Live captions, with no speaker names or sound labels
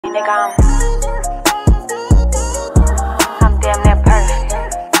nigga, I'm damn near perfect.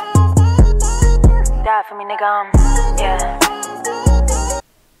 Die for me, nigga, yeah.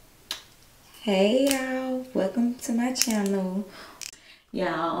 Hey y'all, welcome to my channel.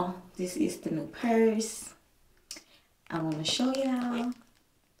 Y'all, this is the new purse. I want to show y'all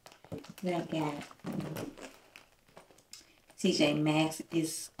that I got TJ Maxx.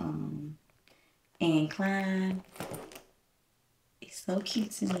 It's Anne Klein. It's so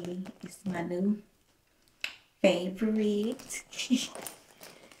cute to me. It's my new favorite. She's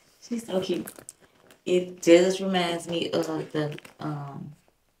so cute. It just reminds me of the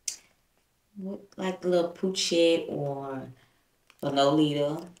like the little Poochette or a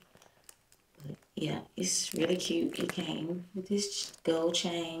Lolita. But yeah, it's really cute. It came with this gold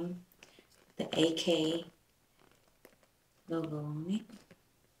chain, the AK logo on it.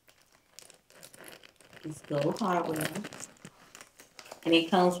 It's gold hardware. And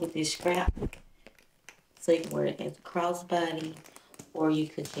it comes with this strap. So you can wear it as a crossbody, or you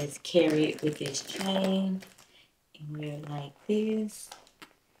could just carry it with this chain and wear it like this.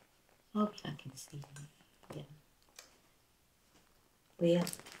 Hope y'all can see it. Yeah. But yeah,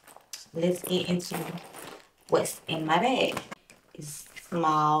 let's get into what's in my bag. It's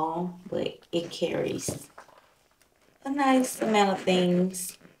small, but it carries a nice amount of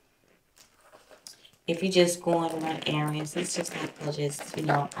things. If you're just going to run errands, it's just like just, you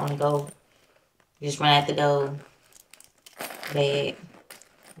know, on the go. Just run out the door, bag,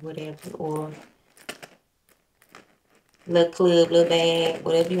 whatever, or little club, little bag,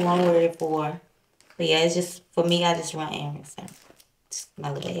 whatever you want to wear it for. But yeah, it's just, for me, I just run errands. So it's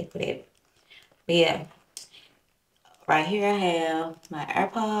my little bag for that. But yeah, right here I have my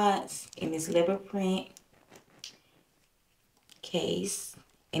AirPods in this leopard print case.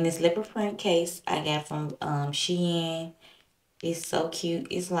 In this leopard print case I got from Shein. It's so cute.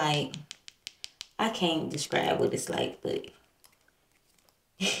 It's like, I can't describe what it's like, but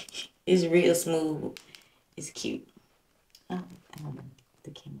it's real smooth. It's cute. I don't know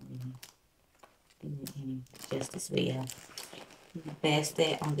the camera in justice, but yeah. That's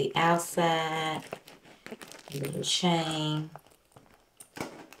that on the outside. A little chain.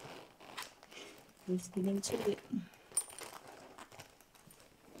 Let's get into it.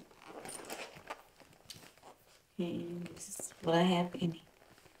 And this is what I have in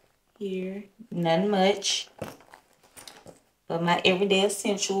here. Nothing much, but my everyday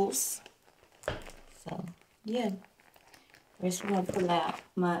essentials. So yeah. First, we're gonna pull out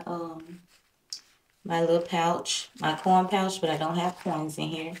my my little pouch, my coin pouch, but I don't have coins in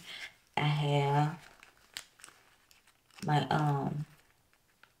here. I have my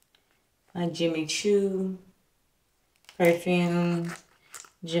my Jimmy Choo perfume,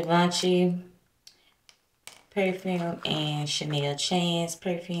 Givenchy perfume, and Chanel Chance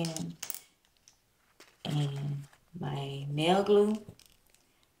perfume, and my nail glue.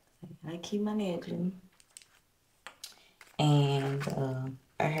 I keep my nail glue, and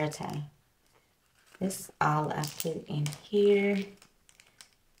a hair tie. That's all I put in here.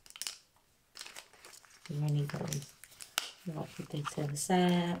 Many goes. I'll put that to the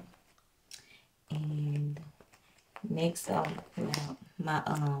side. And next I'll pull out my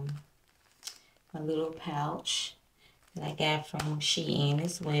my little pouch that I got from Shein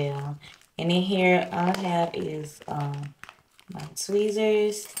as well. And in here all I have is my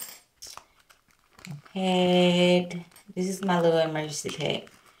tweezers, my pad. This is my little emergency pack.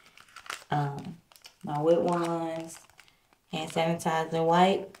 My wet ones, hand sanitizer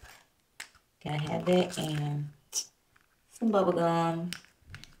wipe. Gotta have that, and some bubble gum.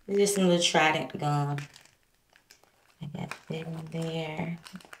 It's just some little Trident gum. I got that in there.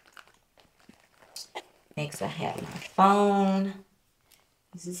 Next, I have my phone.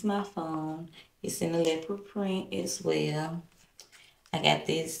 This is my phone. It's in the leopard print as well. I got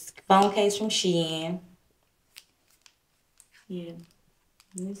this phone case from Shein. Yeah,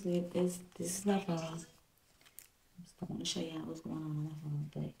 this is it. This is my phone. I just don't want to show y'all what's going on my phone,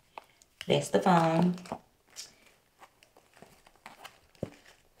 but that's the phone.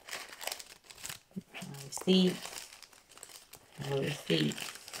 My receipt. My receipt.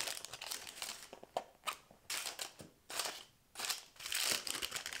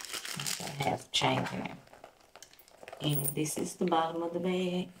 I have change in there. And this is the bottom of the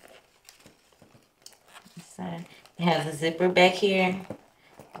bag. It has a zipper back here.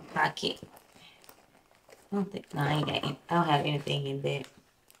 A pocket. I don't think, no, I don't have anything in there.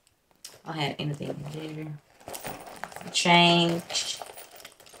 I don't have anything in there. Change.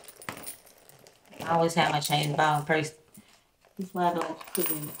 I always have my change in the bottom purse. That's why I don't put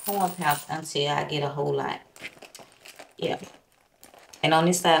it in the coin pouch until I get a whole lot. Yeah. And on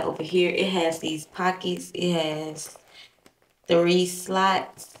this side over here, it has these pockets. It has 3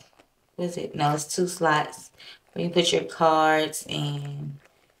 slots. What is it? No, it's 2 slots where you put your cards, and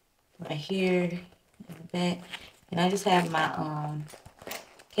right here in the back. And I just have my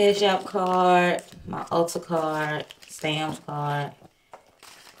Cash App card, my Ulta card, Sam's card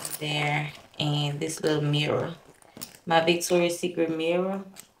there, and this little mirror. My Victoria's Secret mirror.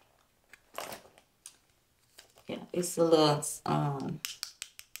 Yeah, it's a little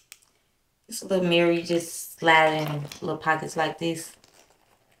mirror. You just slide it in little pockets like this.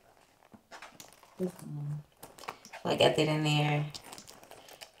 So I got that in there.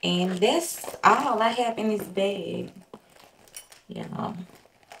 And that's all I have in this bag. Yeah.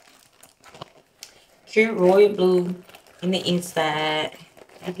 Cute royal blue in the inside.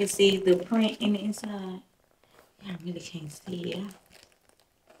 You can see the print in the inside. I really can't see it.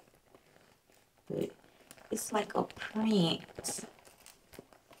 But it's like a print.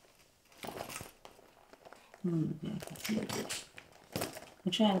 I'm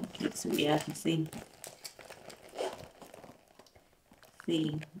trying to get so y'all can see.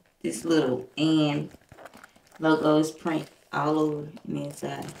 See, this little Anne logo is print all over the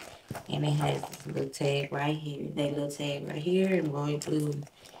inside. And it has this little tag right here. That little tag right here in royal blue.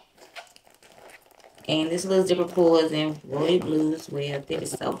 And this little zipper pull is in royal blue as well. That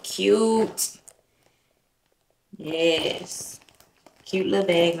is so cute. Yes. Cute little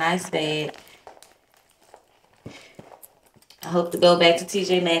bag. Nice bag. I hope to go back to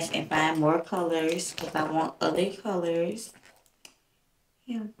TJ Maxx and find more colors, because I want other colors.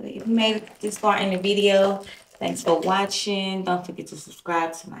 Yeah, but if you made it this far in the video, thanks for watching. Don't forget to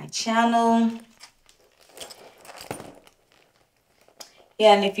subscribe to my channel.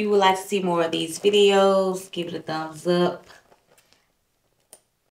 Yeah, and if you would like to see more of these videos, give it a thumbs up.